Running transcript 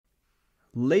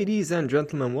Ladies and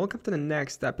gentlemen, welcome to the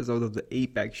next episode of the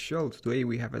Apex Show. Today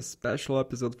we have a special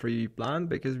episode for you planned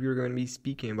because we're going to be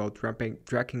speaking about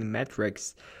tracking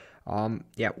metrics. Why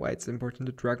it's important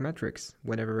to track metrics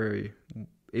whenever,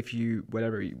 if you,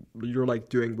 whatever you're like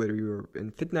doing, whether you're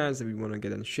in fitness, if you want to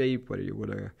get in shape, whether you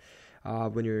want to,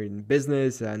 when you're in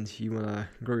business and you want to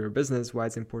grow your business, why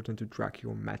it's important to track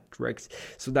your metrics.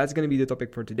 So that's going to be the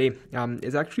topic for today.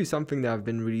 It's actually something that I've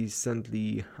been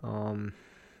recently,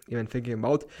 even thinking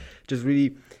about, just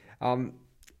really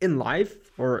in life,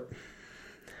 or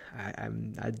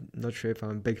I'm not sure if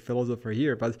I'm a big philosopher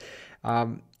here, but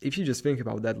if you just think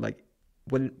about that, like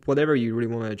whatever you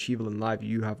really want to achieve in life,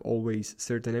 you have always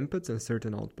certain inputs and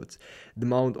certain outputs. The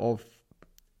amount of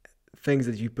things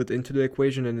that you put into the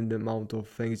equation and then the amount of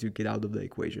things you get out of the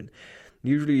equation.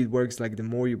 Usually it works like the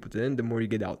more you put in, the more you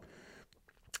get out.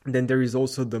 Then there is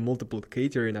also the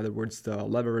multiplicator, in other words, the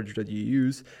leverage that you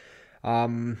use,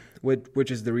 which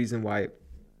is the reason why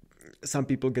some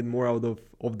people get more out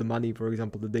of the money, for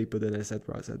example, that they put in,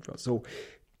 etc., etc. So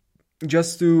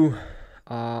just to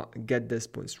get this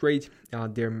point straight,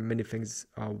 there are many things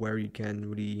where you can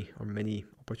really, or many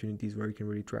opportunities where you can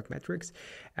really track metrics.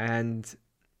 And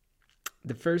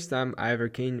the first time I ever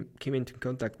came into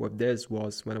contact with this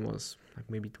was when I was like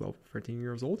maybe 12, 13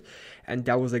 years old. And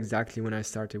that was exactly when I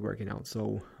started working out.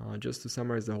 So just to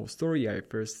summarize the whole story, I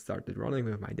first started running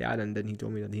with my dad, and then he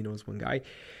told me that he knows one guy.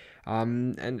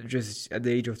 And just at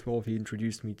the age of 12, he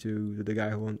introduced me to the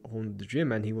guy who owned the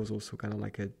gym, and he was also kind of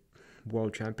like a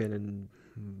world champion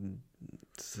and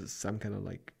some kind of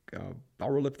like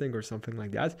powerlifting or something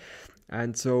like that.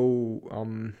 And so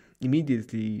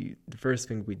immediately, the first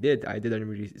thing we did, I didn't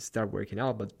really start working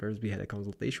out, but first we had a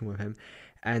consultation with him,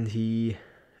 and he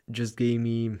just gave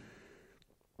me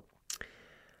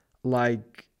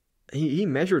like, he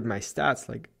measured my stats,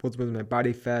 like what was my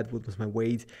body fat, what was my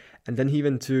weight, and then he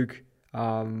even took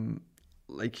the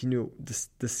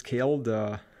scale,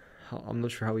 I'm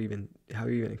not sure how you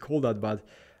even call that, but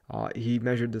he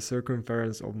measured the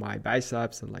circumference of my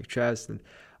biceps and like chest and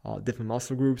different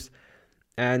muscle groups.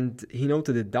 And he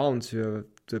noted it down to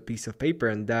a piece of paper,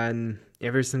 and then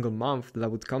every single month that I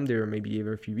would come there, maybe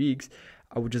every few weeks,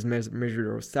 I would just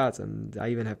measure those stats. And I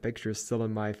even have pictures still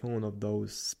on my phone of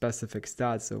those specific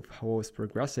stats of how I was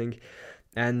progressing.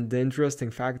 And the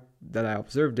interesting fact that I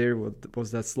observed there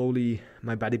was that slowly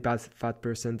my body fat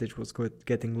percentage was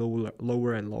getting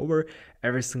lower and lower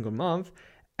every single month.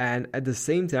 And at the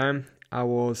same time, I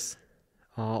was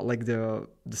like the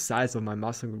size of my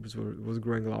muscle groups was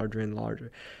growing larger and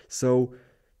larger. So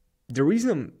the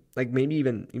reason, like maybe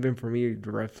even for me,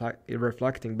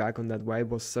 reflecting back on that, why it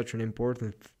was such an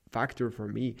important factor for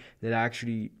me that I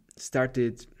actually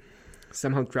started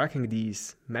somehow tracking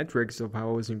these metrics of how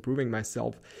I was improving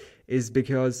myself, is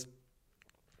because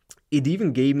it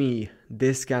even gave me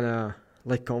this kind of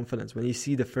like confidence when you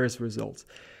see the first results.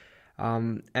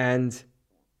 And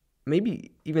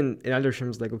maybe even in other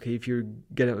terms, like, okay, if you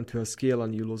get onto a scale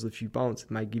and you lose a few pounds, it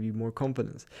might give you more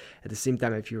confidence. At the same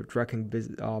time, if you're tracking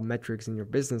metrics in your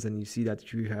business and you see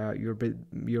that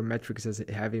your metrics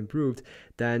have improved,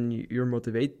 then you're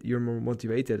more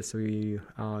motivated. So you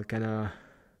kind of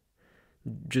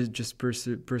just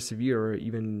persevere, or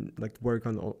even like work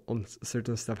on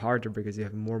certain stuff harder, because you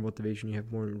have more motivation, you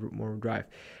have more drive.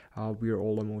 We are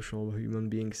all emotional human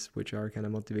beings, which are kind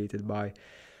of motivated by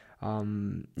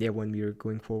when we are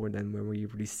going forward, and when we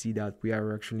really see that we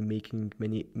are actually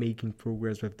making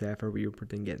progress with the effort we are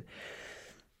putting in.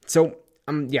 So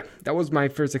that was my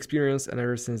first experience, and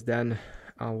ever since then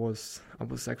I was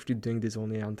actually doing this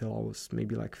only until I was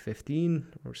maybe like 15,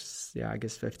 or I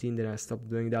guess 15. Then I stopped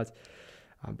doing that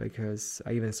because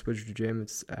I even switched to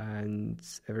gyms, and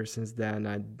ever since then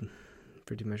I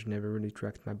pretty much never really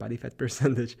tracked my body fat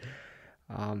percentage.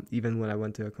 Even when I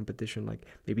went to a competition, like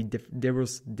maybe there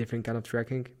was different kind of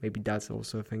tracking. Maybe that's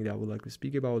also a thing that I would like to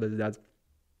speak about, is that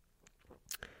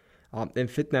in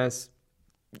fitness,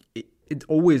 it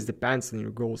always depends on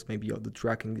your goals, maybe, of the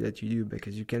tracking that you do,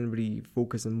 because you can really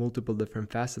focus on multiple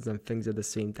different facets and things at the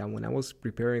same time. When I was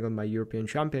preparing on my European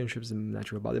Championships in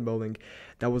natural bodybuilding,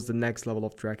 that was the next level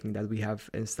of tracking that we have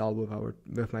installed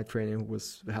with my trainer, who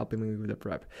was helping me with the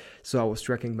prep. So I was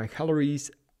tracking my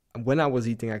calories. When I was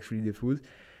eating actually the food,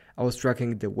 I was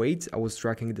tracking the weight, I was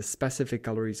tracking the specific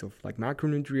calories of like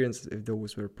macronutrients, if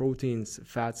those were proteins,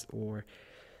 fats, or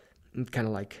kind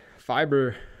of like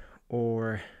fiber,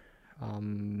 or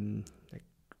like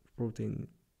protein,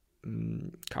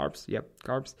 carbs.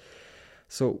 Carbs.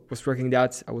 So I was tracking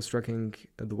that. I was tracking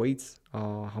the weights,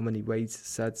 how many weights,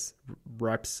 sets,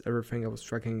 reps, everything. I was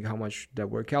tracking how much that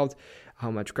workout,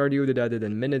 how much cardio did I did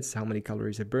in minutes, how many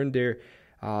calories I burned there.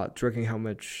 tracking how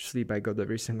much sleep I got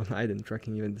every single night, and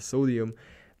tracking even the sodium,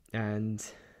 and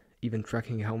even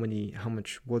tracking how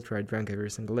much water I drank every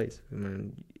single day. I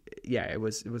mean, yeah, it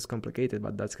was complicated,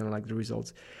 but that's kind of like the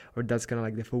results, or that's kind of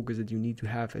like the focus that you need to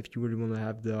have if you really want to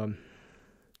have the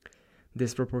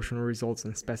disproportional results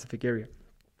in a specific area.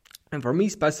 And for me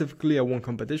specifically, I won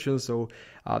competitions, so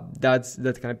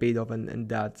that kind of paid off in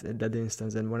that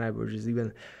instance. And when I was just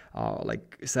even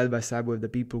like side by side with the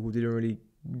people who didn't really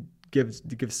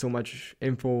give so much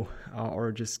info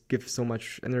or just give so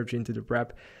much energy into the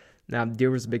prep, now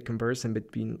there was a big comparison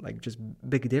between, like, just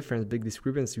big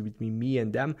discrepancy between me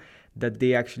and them, that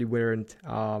they actually weren't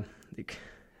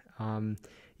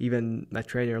even my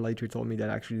trainer later told me that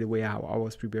actually the way how I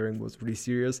was preparing was really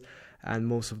serious, and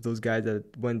most of those guys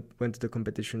that went to the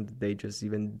competition, they just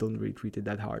even don't really treat it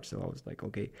that hard. So I was like,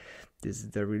 okay, this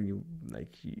is the really,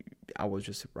 like, I was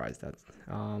just surprised that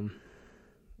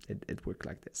it worked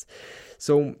like this.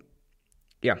 So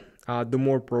yeah, the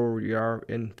more pro you are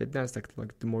in fitness,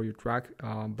 like the more you track,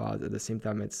 but at the same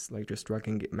time, it's like just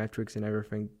tracking metrics and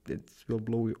everything, it will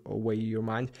blow away your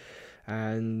mind.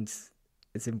 And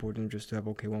it's important just to have,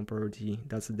 okay, one priority.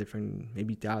 That's a different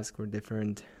maybe task or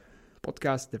different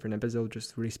podcast, different episode.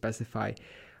 Just really specify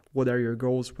what are your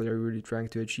goals, what are you really trying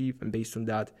to achieve, and based on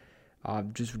that,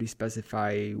 just really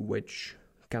specify which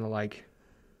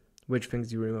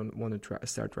things you really want to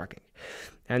start tracking.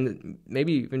 And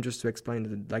maybe even just to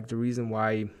explain the reason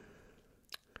why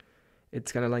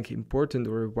it's kind of like important,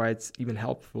 or why it's even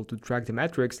helpful to track the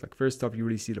metrics. Like, first off, you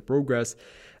really see the progress.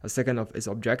 Second off is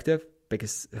objective,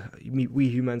 because we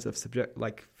humans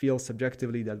feel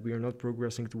subjectively that we are not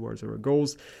progressing towards our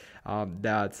goals,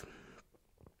 that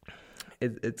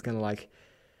it's kind of like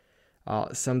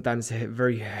sometimes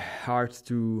very hard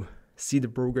to see the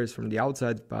progress from the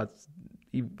outside, but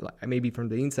maybe from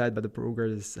the inside, but the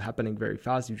progress is happening very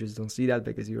fast. You just don't see that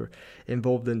because you're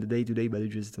involved in the day-to-day, but you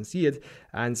just don't see it.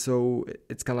 And so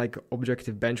it's kind of like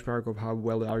objective benchmark of how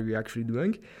well are you actually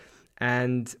doing.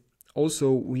 And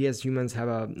also, we as humans have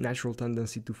a natural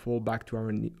tendency to fall back to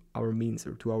our means,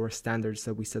 or to our standards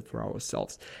that we set for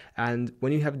ourselves. And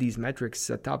when you have these metrics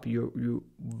set up, you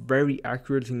very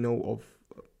accurately know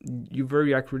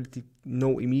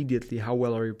immediately how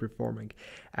well are you performing.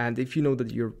 And if you know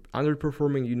that you're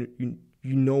underperforming,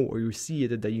 you know, or you see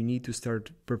it, that you need to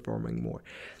start performing more.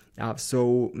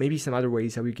 So maybe some other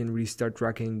ways how you can really start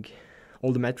tracking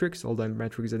all the metrics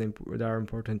that are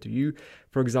important to you.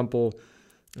 For example,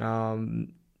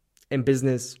 in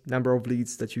business, number of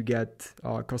leads that you get,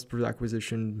 cost per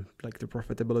acquisition, like the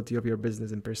profitability of your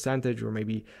business in percentage, or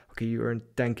maybe, okay, you earned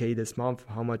 10K this month,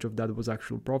 how much of that was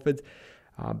actual profit?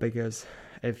 Because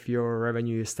if your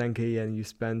revenue is 10K and you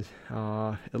spend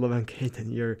 11K, then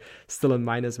you're still in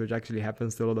minus, which actually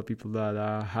happens to a lot of people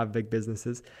that have big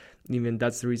businesses. Even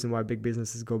that's the reason why big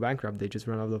businesses go bankrupt. They just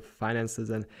run out of finances.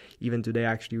 And even today,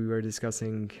 actually, we were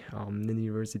discussing in the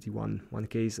university one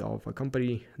case of a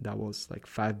company that was like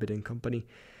 5 billion company,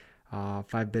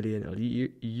 5 billion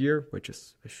a year, which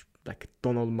is like a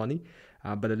ton of money.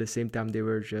 But at the same time, they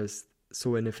were just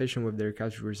so inefficient with their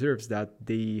cash reserves that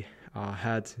they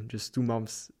had just 2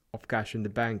 months of cash in the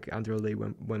bank until they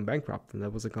went bankrupt. And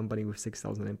that was a company with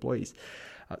 6,000 employees.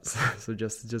 So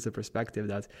just a perspective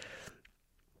that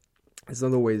it's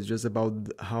not always just about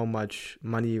how much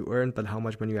money you earn, but how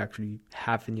much money you actually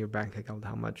have in your bank account,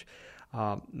 how much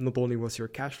not only was your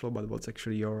cash flow, but what's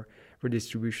actually your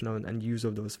redistribution and use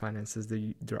of those finances,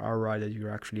 the ROI that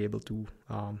you're actually able to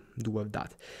do with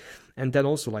that. And then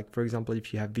also, like, for example,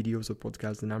 if you have videos or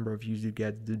podcasts, the number of views you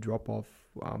get, the drop off,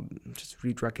 just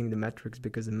retracking the metrics,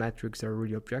 because the metrics are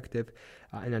really objective.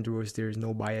 In other words, there is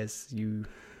no bias.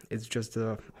 It's just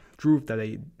the truth that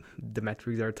the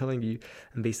metrics are telling you,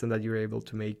 and based on that, you're able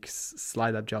to make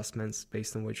slight adjustments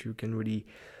based on which you can really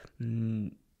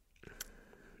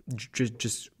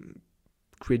just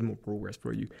create more progress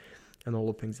for you and all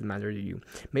the things that matter to you.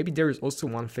 Maybe there is also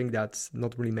one thing that's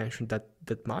not really mentioned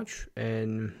that much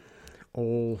in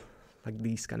all like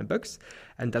these kind of books,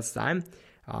 and that's time.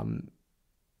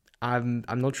 I'm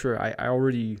not sure. I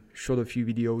already showed a few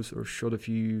videos,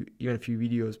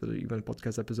 but even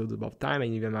podcast episodes about time,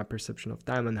 and even my perception of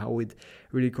time and how it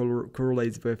really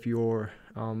correlates with your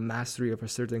mastery of a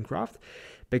certain craft.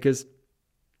 Because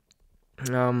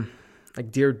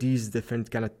like there are these different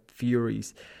kind of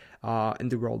theories in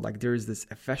the world. Like there is this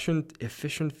efficient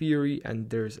theory, and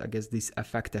there's, I guess, this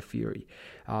effective theory.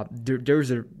 There's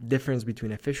a difference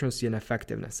between efficiency and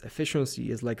effectiveness.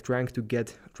 Efficiency is like trying to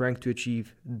get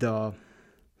the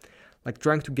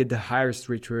highest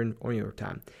return on your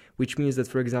time, which means that,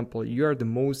 for example, you are the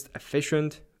most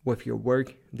efficient with your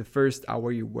work the first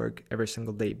hour you work every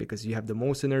single day, because you have the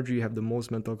most energy, you have the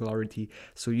most mental clarity,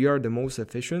 so you are the most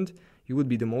efficient. You would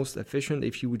be the most efficient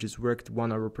if you would just work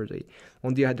 1 hour per day.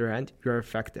 On the other hand, you are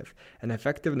effective, and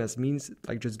effectiveness means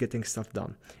like just getting stuff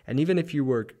done. And even if you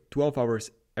work 12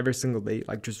 hours every single day,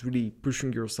 like just really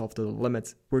pushing yourself to the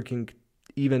limits, working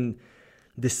even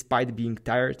despite being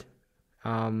tired,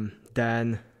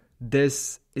 then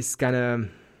this is kind of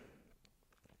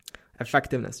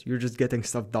effectiveness. You're just getting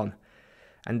stuff done.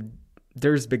 And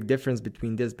there's big difference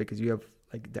between this, because you have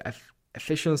like the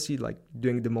efficiency, like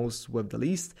doing the most with the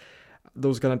least.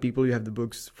 Those kind of people, you have the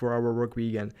books, 4-hour work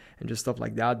week and just stuff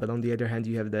like that. But on the other hand,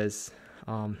 you have this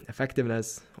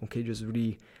effectiveness, okay, just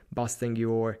really busting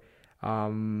your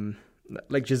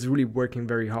like just really working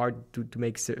very hard to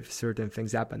make certain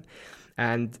things happen.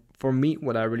 And for me,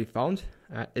 what I really found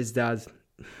is that,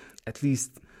 at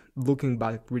least looking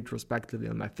back retrospectively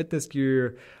on my fitness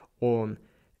career, on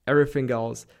everything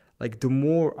else, like the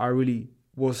more I really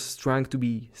was trying to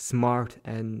be smart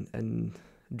and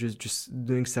just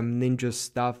doing some ninja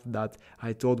stuff that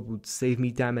I thought would save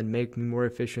me time and make me more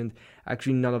efficient,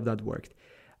 actually none of that worked.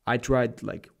 I tried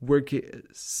like working,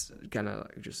 kind of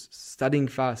like just studying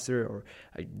faster, or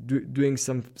like doing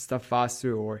some stuff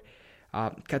faster, or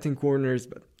cutting corners.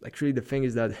 But actually the thing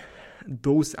is that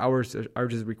those hours are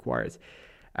just required.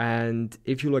 And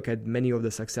if you look at many of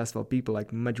the successful people,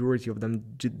 like majority of them,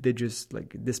 they just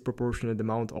like disproportionate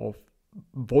amount of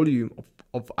volume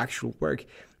of actual work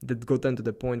that got them to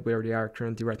the point where they are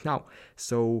currently right now.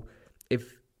 So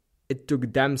if it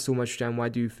took them so much time, why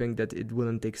do you think that it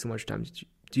wouldn't take so much time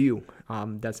to you?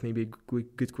 That's maybe a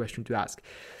good question to ask.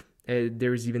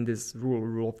 There is even this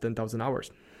rule of 10,000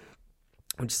 hours,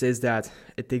 which says that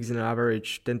it takes an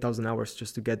average 10,000 hours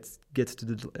just to get to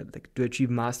the to achieve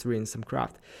mastery in some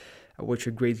craft, which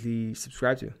I greatly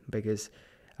subscribe to, because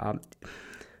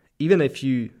even if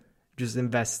you just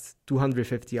invest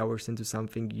 250 hours into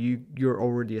something, you're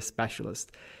already a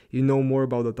specialist. You know more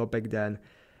about the topic than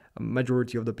a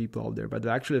majority of the people out there. But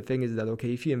the actual thing is that,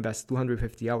 okay, if you invest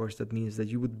 250 hours, that means that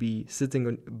you would be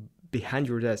sitting behind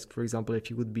your desk. For example,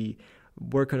 if you would be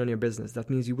working on your business, that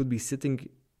means you would be sitting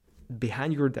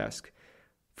behind your desk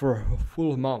for a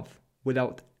full month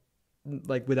without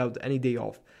any day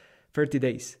off, 30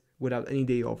 days without any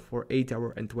day off, for 8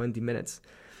 hours and 20 minutes.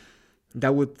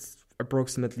 That would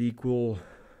approximately equal,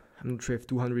 I'm not sure if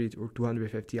 200 or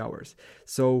 250 hours.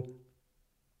 So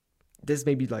this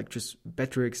maybe like just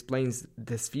better explains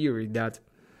this theory that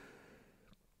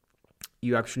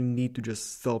you actually need to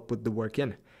just still put the work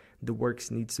in. The work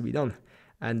needs to be done.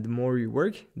 And the more you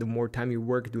work, the more time you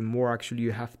work, the more actually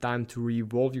you have time to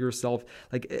re-evolve yourself.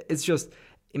 Like, it's just,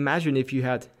 imagine if you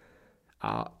had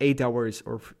 8 hours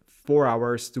or 4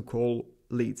 hours to call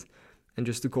leads and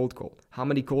just to cold call. How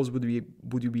many calls would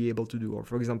you be able to do? Or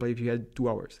for example, if you had 2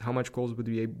 hours, how much calls would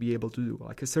you be able to do?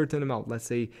 Like a certain amount. Let's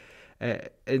say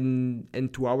in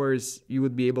 2 hours, you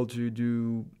would be able to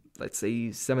do, let's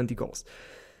say, 70 calls.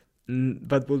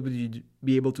 But what would you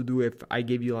be able to do if I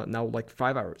gave you now like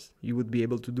 5 hours? You would be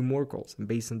able to do more calls. And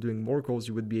based on doing more calls,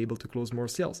 you would be able to close more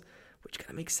sales, which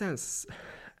kind of makes sense.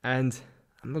 And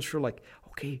I'm not sure, like,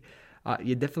 okay,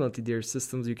 yeah, definitely there are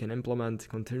systems you can implement,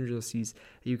 contingencies.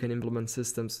 You can implement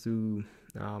systems to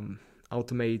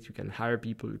automate. You can hire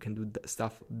people. You can do that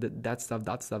stuff.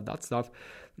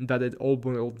 But it all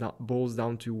boils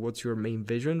down to what's your main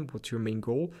vision, what's your main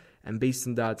goal. And based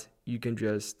on that, you can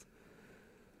just...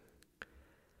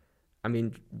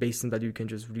 you can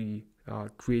just really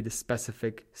create a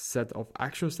specific set of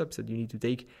action steps that you need to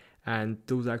take. And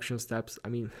those action steps,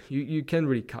 you can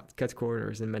really cut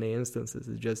corners in many instances.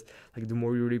 It's just like the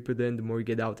more you really put in, the more you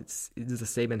get out. It's the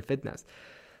same in fitness.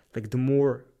 Like the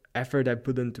more effort I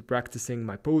put into practicing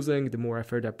my posing, the more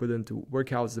effort I put into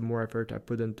workouts, the more effort I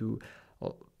put into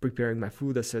preparing my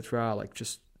food, etc. Like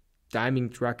just timing,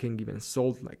 tracking, even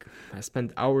salt. Like I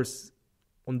spent hours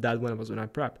on that when I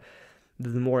prep. The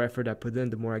more effort I put in,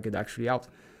 the more I get actually out.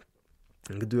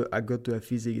 I got to a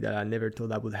physique that I never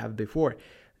thought I would have before.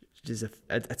 Just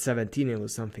at 17, it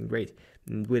was something great,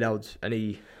 and without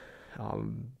any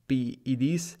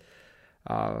PEDs,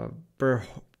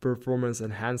 performance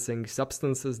enhancing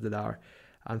substances that are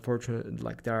unfortunately,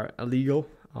 like, they are illegal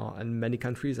in many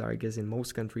countries, or I guess in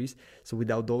most countries. So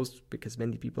without those, because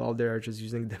many people out there are just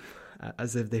using them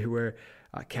as if they were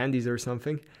candies or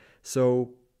something.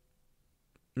 So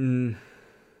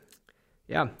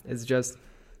yeah, it's just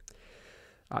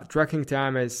tracking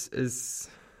time is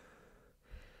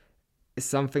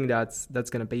something that's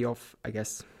gonna pay off, I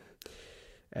guess.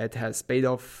 It has paid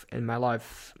off in my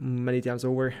life many times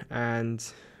over, and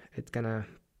it can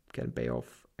pay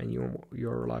off in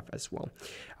your life as well.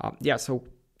 So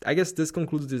I guess this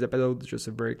concludes this episode. Just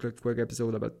a very quick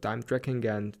episode about time tracking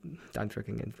and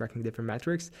tracking different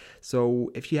metrics.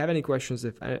 So if you have any questions,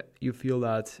 if you feel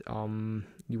that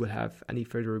you will have any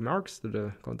further remarks to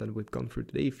the content we've gone through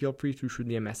today, feel free to shoot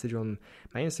me a message on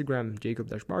my Instagram,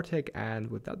 Jacob-Bartek.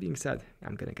 And with that being said,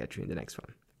 I'm gonna catch you in the next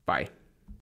one. Bye.